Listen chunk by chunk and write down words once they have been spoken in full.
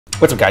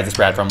What's up guys, it's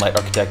Brad from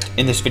LightArchitect.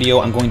 In this video,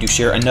 I'm going to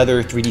share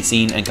another 3D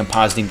scene and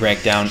compositing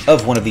breakdown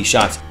of one of these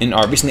shots in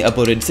our recently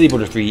uploaded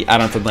CityBuilder3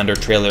 Add-on for Blender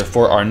trailer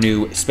for our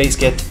new space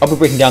kit. I'll be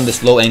breaking down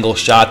this low angle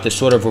shot that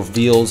sort of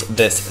reveals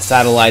this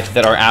satellite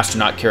that our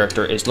astronaut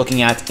character is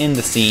looking at in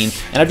the scene.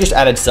 And I've just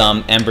added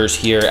some embers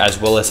here as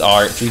well as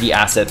our 3D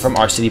asset from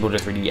our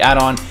CityBuilder3d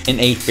Add-on in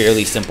a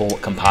fairly simple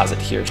composite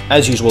here.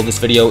 As usual, this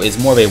video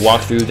is more of a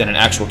walkthrough than an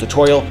actual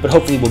tutorial, but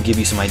hopefully will give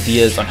you some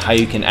ideas on how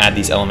you can add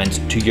these elements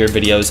to your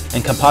videos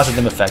and composite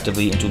them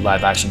effectively into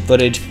live action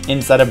footage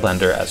inside of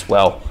Blender as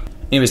well.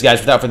 Anyways guys,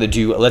 without further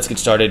ado, let's get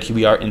started. Here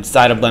we are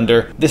inside of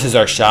Blender. This is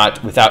our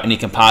shot without any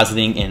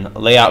compositing in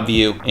layout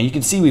view. And you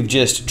can see we've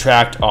just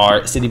tracked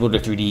our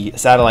CityBuilder3d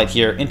satellite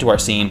here into our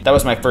scene. That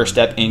was my first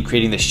step in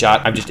creating this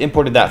shot. I've just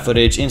imported that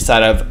footage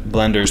inside of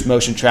Blender's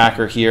motion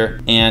tracker here.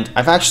 And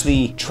I've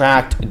actually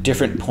tracked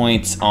different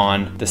points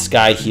on the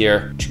sky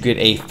here to get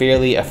a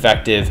fairly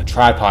effective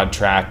tripod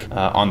track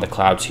on the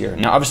clouds here.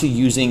 Now obviously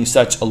using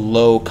such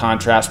low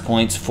contrast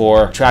points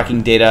for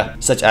tracking data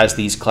such as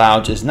these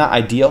clouds is not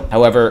ideal.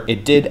 However,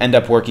 it did end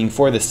up working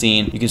for the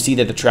scene. You can see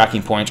that the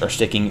tracking points are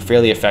sticking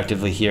fairly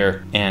effectively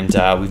here, and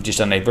we've just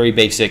done a very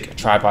basic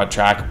tripod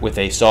track with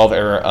a solve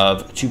error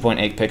of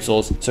 2.8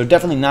 pixels. So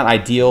definitely not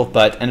ideal,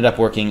 but ended up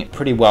working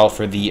pretty well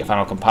for the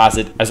final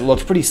composite as it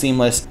looked pretty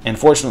seamless. And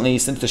fortunately,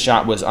 since the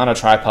shot was on a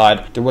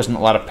tripod, there wasn't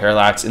a lot of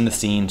parallax in the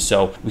scene,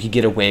 so we could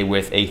get away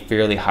with a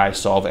fairly high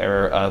solve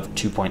error of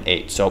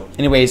 2.8. So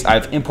anyways,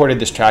 I've imported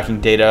this tracking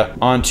data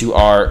onto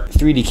our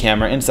 3D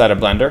camera inside of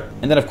Blender.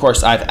 And then of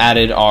course, I've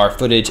added our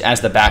footage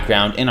as the background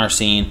in our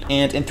scene.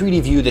 And in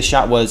 3D view, the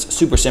shot was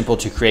super simple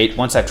to create.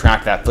 Once I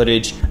tracked that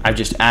footage, I've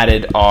just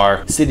added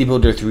our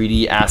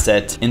CityBuilder3d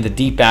asset in the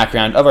deep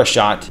background of our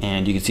shot.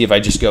 And you can see if I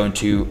just go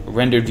into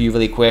rendered view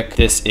really quick,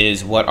 this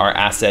is what our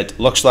asset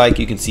looks like.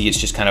 You can see it's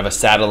just kind of a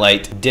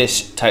satellite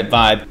dish type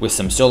vibe with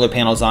some solar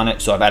panels on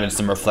it. So I've added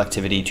some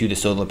reflectivity to the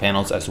solar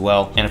panels as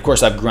well. And of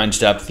course, I've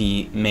grunged up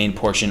the main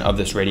portion of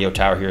this radio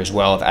tower here as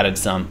well. I've added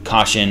some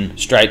caution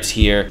stripes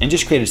here and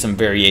just created some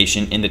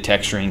variation in the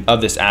texturing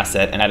of this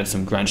asset and added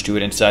some grunge to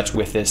it and such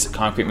with this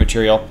concrete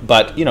material.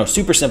 But you know,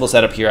 super simple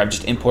setup here. I've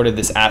just imported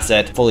this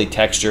asset fully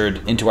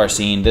textured into our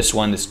scene. This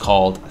one is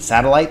called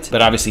satellite, but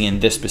obviously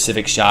in this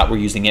specific shot we're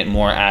using it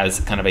more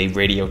as kind of a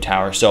radio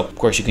tower. So of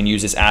course you can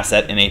use this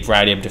asset in a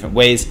variety of different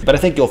ways, but I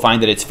think you'll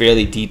find that it's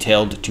fairly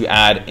detailed to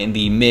add in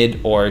the mid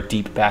or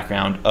deep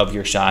background of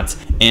your shots,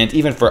 and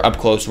even for up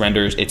close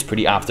renders it's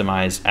pretty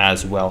optimized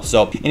as well.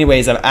 So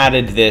anyways, I've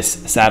added this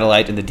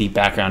satellite in the deep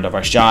background of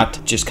our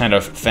shot. Just kind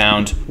of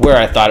found where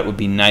I thought it would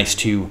be nice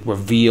to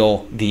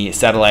reveal the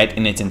satellite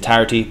in its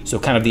entirety. So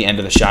kind of the end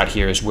of the shot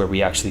here is where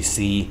we actually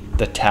see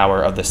the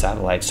tower of the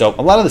satellite. So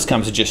a lot of this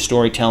comes to just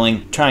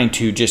storytelling, trying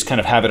to just kind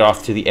of have it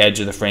off to the edge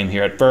of the frame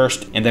here at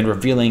first, and then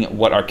revealing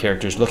what our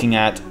character is looking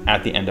at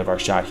the end of our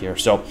shot here.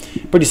 So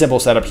pretty simple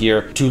setup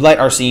here. To light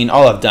our scene,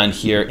 all I've done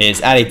here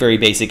is add a very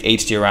basic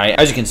HDRI.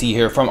 As you can see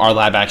here from our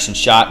live action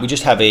shot, we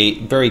just have a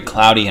very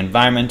cloudy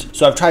environment.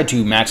 So I've tried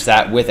to match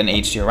that with an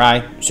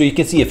HDRI. So you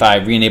can see if I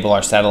re-enable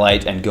our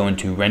satellite and go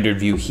into rendered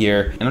view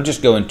here, and I'll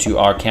just go into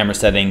our camera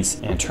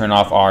settings and turn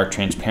off our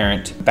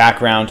transparent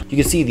background, you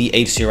can see the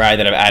HDRI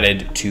that I've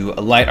added to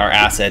light our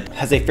asset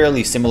has a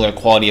fairly similar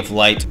quality of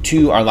light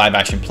to our live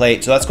action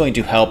plate. So that's going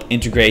to help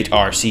integrate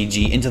our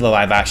CG into the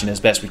live action as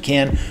best we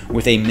can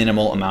with a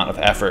minimal amount of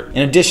effort.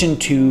 In addition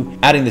to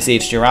adding this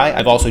HDRI,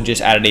 I've also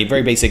just added a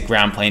very basic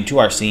ground plane to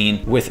our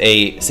scene with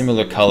a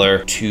similar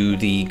color to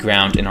the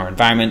ground in our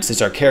environment.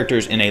 Since our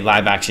character's in a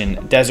live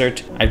action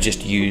desert, I've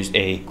just used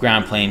a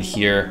ground plane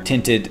here,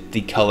 tinted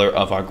the color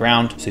of our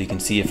ground. So you can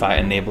see if I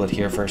enable it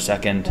here for a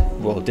second,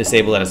 we'll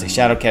disable it as a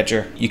shadow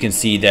catcher. You can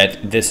see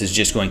that this is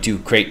just going to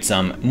create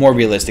some more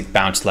realistic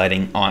bounce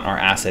lighting on our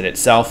asset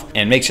itself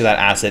and make sure that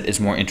asset is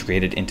more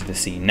integrated into the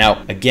scene.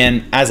 Now,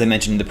 again, as I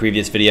mentioned in the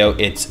previous video,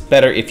 it's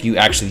better if you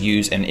actually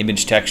use an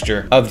image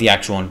texture of the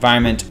actual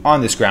environment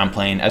on this ground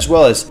plane, as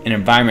well as an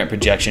environment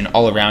projection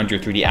all around your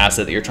 3D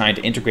asset that you're trying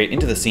to integrate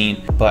into the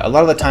scene. But a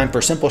lot of the time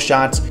for simple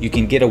shots, you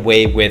can get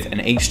away with an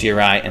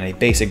HDRI and a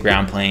basic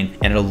ground plane,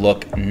 and it'll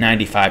look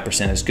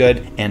 95% as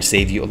good and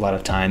save you a lot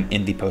of time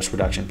in the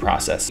post-production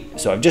process.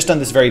 So I've just done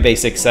this very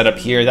basic setup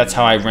here. That's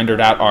how I rendered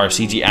out our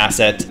CG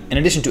asset. In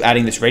addition to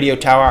adding this radio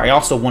tower, I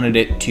also wanted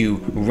it to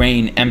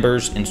rain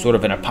embers in sort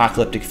of an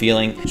apocalyptic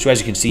feeling. So as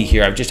you can see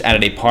here, I've just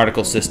added a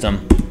particle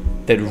system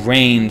that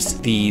rains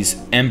these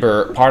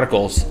ember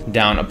particles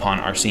down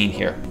upon our scene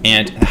here.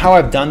 And how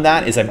I've done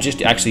that is I've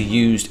just actually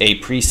used a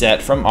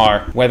preset from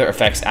our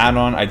VFX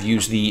add-on. I've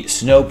used the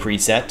snow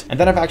preset, and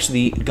then I've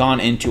actually gone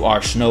into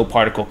our snow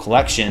particle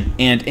collection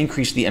and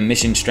increased the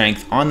emission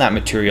strength on that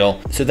material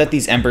so that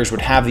these embers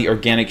would have the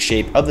organic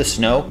shape of the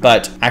snow,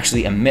 but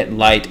actually emit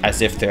light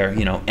as if they're,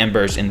 you know,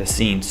 embers in the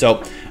scene.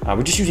 So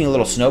we're just using a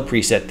little snow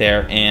preset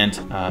there, and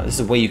this is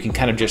a way you can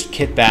kind of just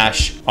kit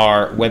bash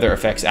our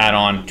VFX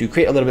add-on to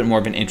create a little bit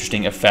more of an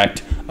interesting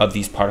effect of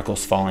these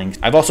particles falling.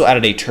 I've also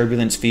added a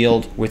turbulence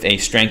field with a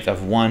strength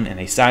of 1 and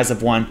a size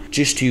of 1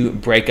 just to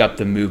break up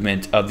the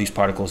movement of these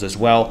particles as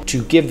well,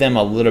 to give them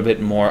a little bit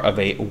more of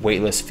a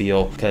weightless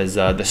feel, because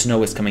the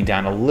snow is coming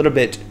down a little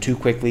bit too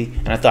quickly,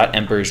 and I thought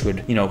embers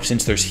would,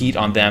 since there's heat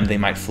on them, they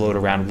might float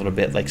around a little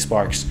bit like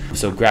sparks,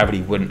 so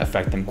gravity wouldn't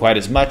affect them quite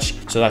as much.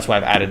 So that's why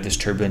I've added this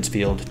turbulence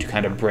field to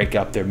kind of break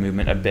up their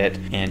movement a bit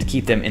and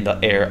keep them in the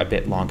air a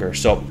bit longer.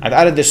 So I've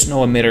added this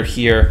snow emitter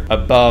here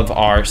above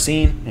our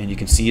scene, and you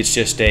can see it's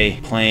just a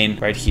plane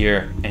right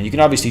here, and you can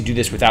obviously do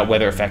this without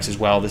weather effects as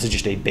well. This is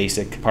just a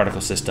basic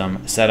particle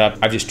system setup.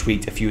 I've just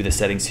tweaked a few of the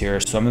settings here,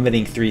 so I'm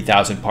emitting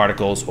 3,000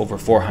 particles over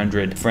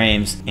 400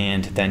 frames,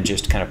 and then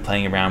just kind of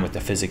playing around with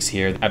the physics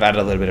here. I've added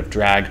a little bit of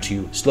drag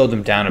to slow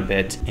them down a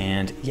bit,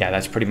 and yeah,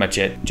 that's pretty much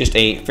it. Just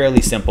a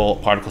fairly simple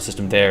particle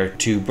system there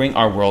to bring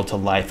our world to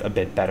life a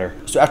bit better.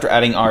 So after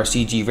adding our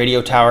CG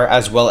radio tower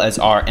as well as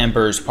our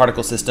embers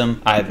particle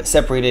system, I've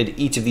separated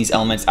each of these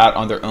elements out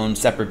on their own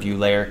separate view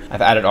layer.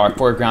 I've added our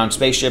foreground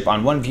spaceship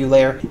on one view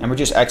layer, and we're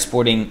just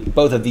exporting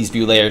both of these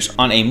view layers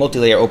on a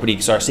multi-layer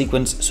OpenXR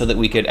sequence so that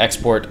we could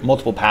export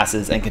multiple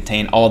passes and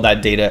contain all of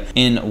that data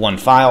in one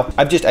file.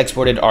 I've just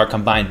exported our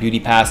combined beauty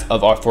pass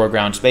of our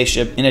foreground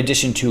spaceship in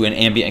addition to an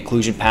ambient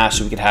occlusion pass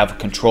so we could have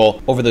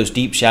control over those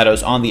deep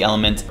shadows on the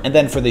element. And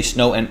then for the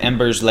snow and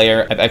embers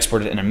layer, I've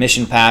exported an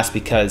emission pass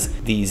because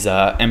these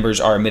embers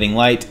are emitting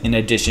light, in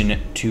addition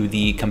to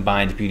the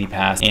combined beauty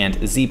pass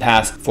and Z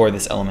pass for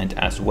this element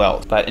as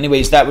well. But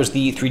anyways, that was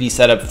the 3D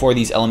setup for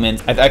these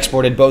elements. I've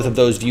exported both of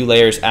those view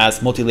layers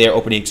as multi-layer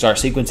OpenXR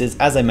sequences,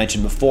 as I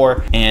mentioned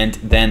before, and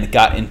then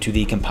got into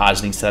the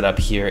compositing setup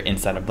here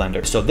inside of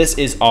Blender. So this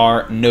is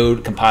our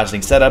node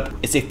compositing setup.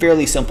 It's a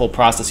fairly simple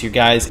process here,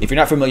 guys. If you're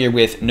not familiar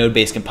with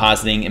node-based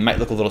compositing, it might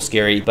look a little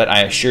scary, but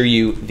I assure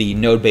you the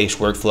node-based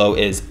workflow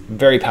is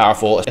very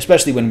powerful,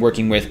 especially when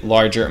working with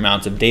larger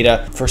amounts of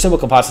data. For simple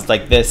composites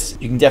like this,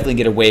 you can definitely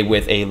get away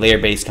with a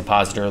layer-based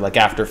compositor like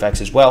After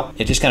Effects as well.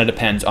 It just kind of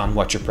depends on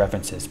what your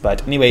preference is.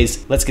 But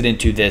anyways, let's get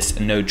into this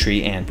node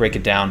tree and break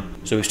it down.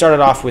 So we started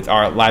off with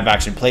our live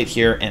action plate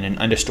here and an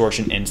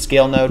undistortion and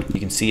scale node. You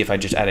can see if I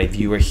just add a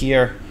viewer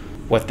here,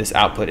 what this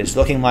output is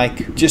looking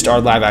like, just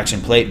our live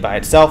action plate by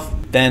itself.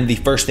 Then the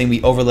first thing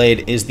we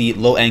overlaid is the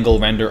low angle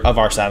render of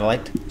our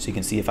satellite. So you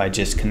can see if I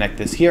just connect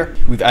this here,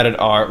 we've added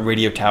our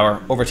radio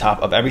tower over top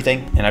of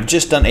everything. And I've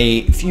just done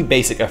a few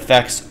basic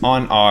effects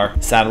on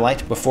our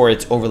satellite before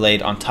it's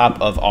overlaid on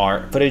top of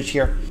our footage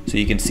here. So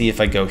you can see if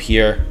I go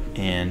here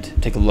and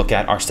take a look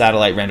at our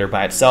satellite render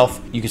by itself,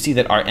 you can see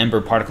that our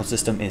ember particle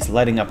system is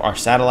lighting up our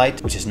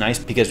satellite, which is nice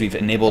because we've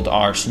enabled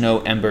our snow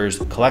embers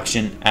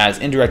collection as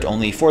indirect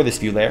only for this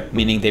view layer,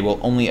 meaning they will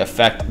only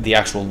affect the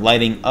actual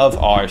lighting of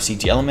our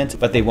CG element,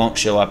 but they won't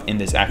show up in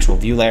this actual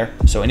view layer.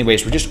 So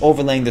anyways, we're just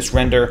overlaying this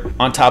render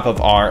on top of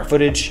our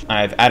footage.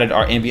 I've added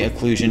our ambient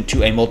occlusion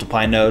to a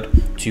multiply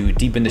node to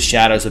deepen the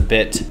shadows a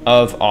bit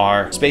of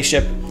our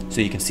spaceship.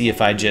 So you can see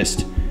if I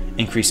just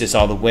increase this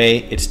all the way,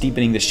 it's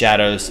deepening the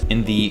shadows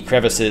in the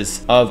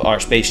crevices of our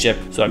spaceship.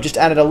 So I've just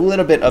added a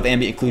little bit of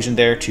ambient occlusion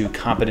there to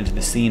comp it into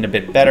the scene a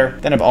bit better.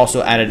 Then I've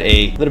also added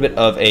a little bit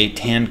of a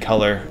tan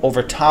color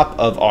over top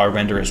of our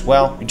render as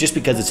well. Just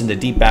because it's in the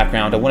deep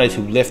background, I wanted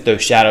to lift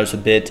those shadows a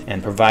bit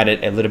and provide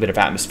it a little bit of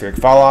atmospheric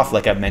fall off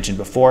like I've mentioned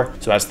before.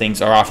 So as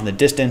things are off in the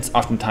distance,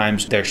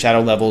 oftentimes their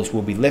shadow levels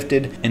will be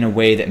lifted in a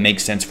way that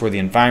makes sense for the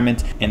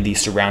environment and the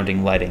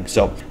surrounding lighting.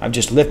 So I've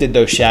just lifted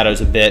those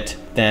shadows a bit.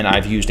 Then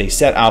I've used a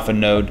set alpha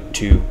node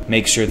to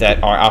make sure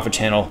that our alpha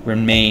channel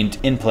remained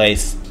in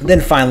place. And then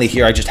finally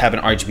here, I just have an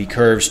RGB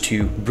curves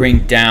to bring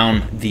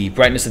down the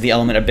brightness of the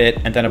element a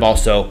bit. And then I've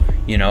also,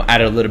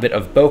 added a little bit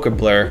of bokeh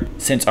blur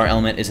since our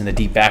element is in the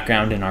deep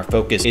background and our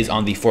focus is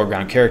on the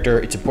foreground character.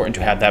 It's important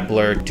to have that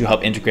blur to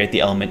help integrate the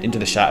element into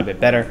the shot a bit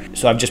better.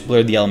 So I've just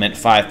blurred the element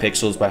 5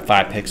 pixels by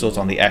 5 pixels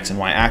on the X and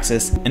Y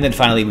axis. And then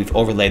finally, we've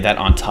overlaid that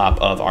on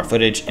top of our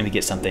footage and we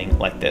get something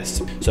like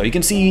this. So you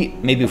can see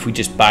maybe if we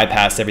just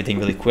bypass everything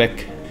really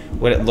quick,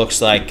 what it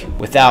looks like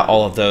without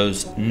all of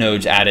those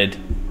nodes added.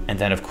 And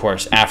then of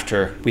course,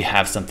 after we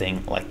have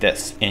something like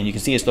this, and you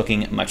can see it's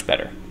looking much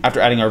better. After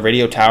adding our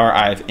radio tower,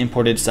 I've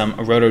imported some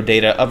roto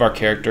data of our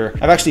character.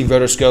 I've actually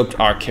rotoscoped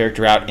our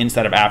character out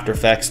inside of After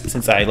Effects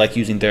since I like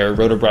using their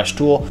roto brush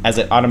tool as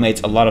it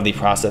automates a lot of the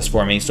process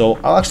for me. So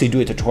I'll actually do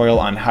a tutorial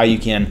on how you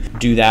can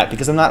do that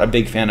because I'm not a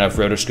big fan of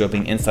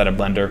rotoscoping inside of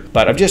Blender,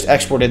 but I've just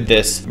exported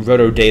this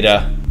roto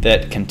data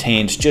that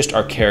contains just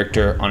our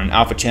character on an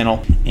alpha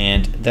channel.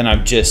 And then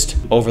I've just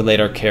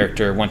overlaid our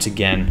character once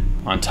again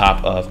on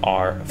top of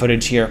our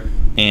footage here.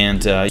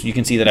 And you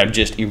can see that I've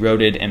just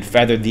eroded and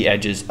feathered the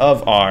edges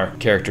of our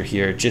character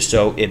here just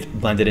so it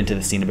blended into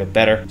the scene a bit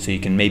better. So you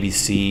can maybe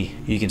see,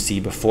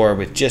 before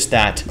with just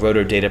that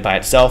roto data by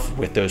itself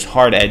with those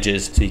hard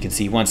edges. So you can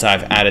see once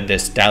I've added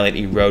this dilate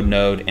erode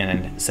node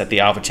and set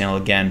the alpha channel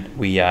again,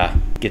 we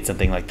get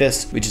something like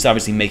this, which is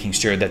obviously making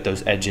sure that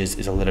those edges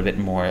is a little bit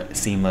more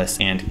seamless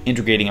and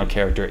integrating our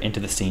character into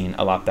the scene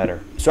a lot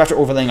better. So after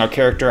overlaying our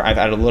character, I've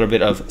added a little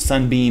bit of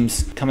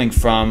sunbeams coming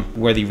from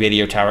where the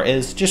radio tower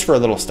is, just for a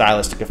little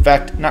stylistic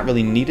effect. Not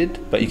really needed,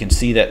 but you can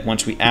see that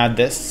once we add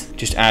this, it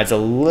just adds a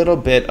little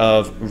bit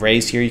of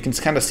rays here. You can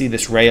kind of see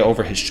this ray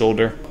over his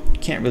shoulder.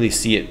 Can't really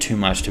see it too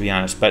much, to be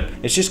honest, but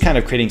it's just kind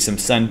of creating some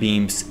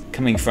sunbeams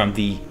coming from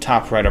the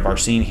top right of our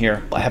scene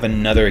here. I have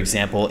another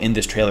example in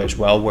this trailer as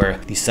well where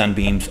the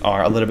sunbeams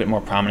are a little bit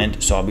more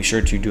prominent, so I'll be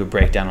sure to do a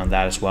breakdown on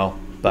that as well.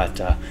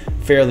 But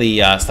fairly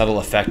subtle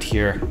effect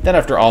here. Then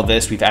after all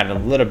this, we've added a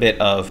little bit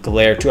of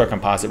glare to our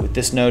composite with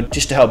this node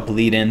just to help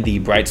bleed in the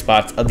bright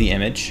spots of the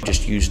image.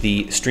 Just use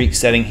the streak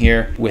setting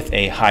here with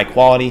a high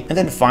quality. And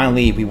then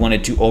finally, we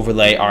wanted to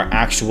overlay our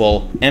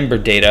actual ember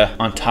data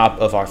on top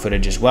of our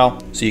footage as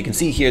well. So you can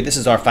see here, this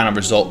is our final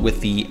result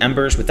with the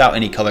embers without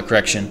any color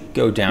correction.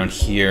 Go down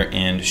here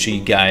and show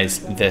you guys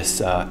this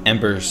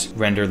embers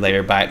render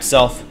layer by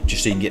itself,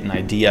 just so you can get an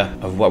idea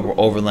of what we're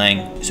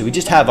overlaying. So we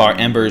just have our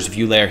embers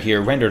view layer here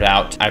rendered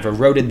out. I've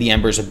eroded the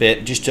embers a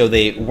bit just so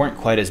they weren't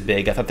quite as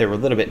big. I thought they were a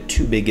little bit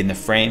too big in the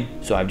frame,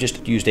 so I've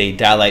just used a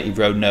Daylight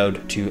Erode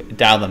node to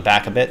dial them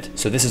back a bit.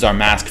 So this is our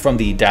mask from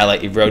the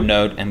Daylight Erode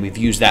node, and we've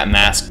used that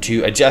mask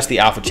to adjust the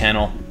alpha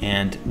channel,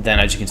 and then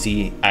as you can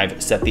see,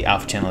 I've set the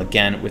alpha channel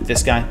again with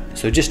this guy.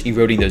 So just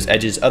eroding those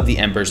edges of the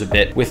embers a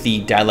bit with the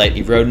Daylight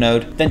Erode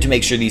node. Then to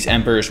make sure these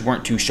embers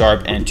weren't too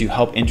sharp and to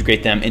help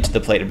integrate them into the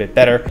plate a bit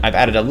better, I've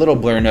added a little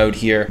blur node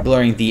here,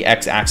 blurring the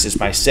x-axis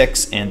by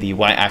 6 and the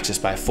y-axis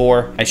by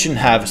 4. I shouldn't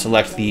have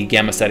select the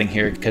gamma setting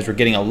here because we're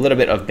getting a little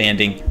bit of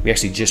banding. We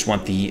actually just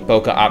want the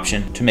bokeh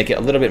option to make it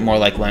a little bit more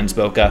like lens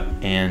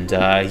bokeh. And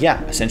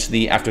yeah,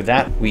 essentially after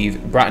that,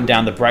 we've brought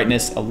down the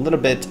brightness a little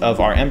bit of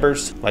our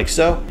embers like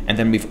so. And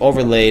then we've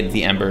overlaid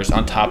the embers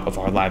on top of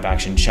our live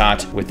action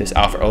shot with this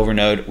alpha over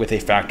node with a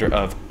factor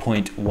of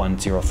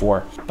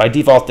 0.104. By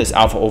default, this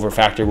alpha over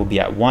factor will be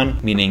at 1,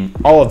 meaning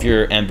all of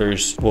your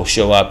embers will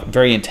show up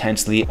very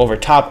intensely over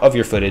top of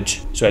your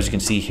footage. So as you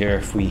can see here,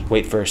 if we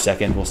wait for a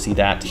second, we'll see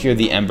that here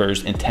the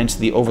embers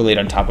intensely overlaid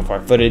on top of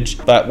our footage.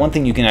 But one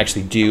thing you can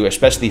actually do,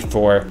 especially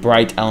for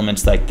bright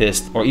elements like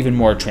this, or even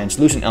more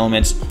translucent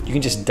elements, you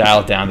can just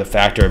dial down the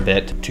factor a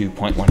bit to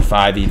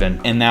 0.15 even.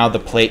 And now the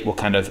plate will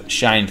kind of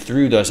shine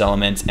through those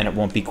elements and it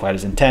won't be quite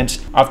as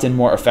intense, often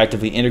more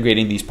effectively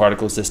integrating these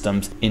particle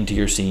systems into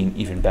your scene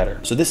even better.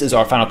 So this is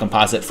our final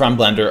composite from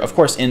Blender. Of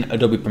course, in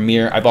Adobe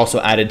Premiere, I've also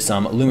added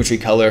some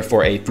Lumetri color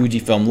for a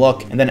Fujifilm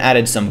look, and then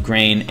added some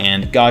grain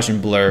and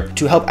Gaussian blur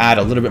to help add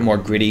a little bit more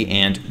gritty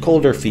and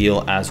colder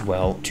feel as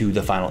well to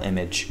the final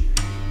image.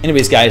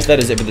 Anyways, guys, that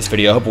is it for this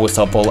video. I hope it was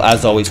helpful.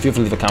 As always, feel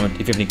free to leave a comment if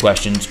you have any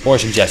questions or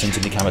suggestions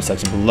in the comment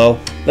section below.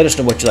 Let us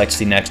know what you'd like to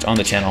see next on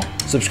the channel.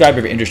 Subscribe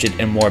if you're interested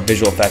in more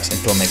visual effects and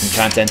filmmaking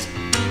content,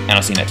 and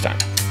I'll see you next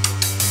time.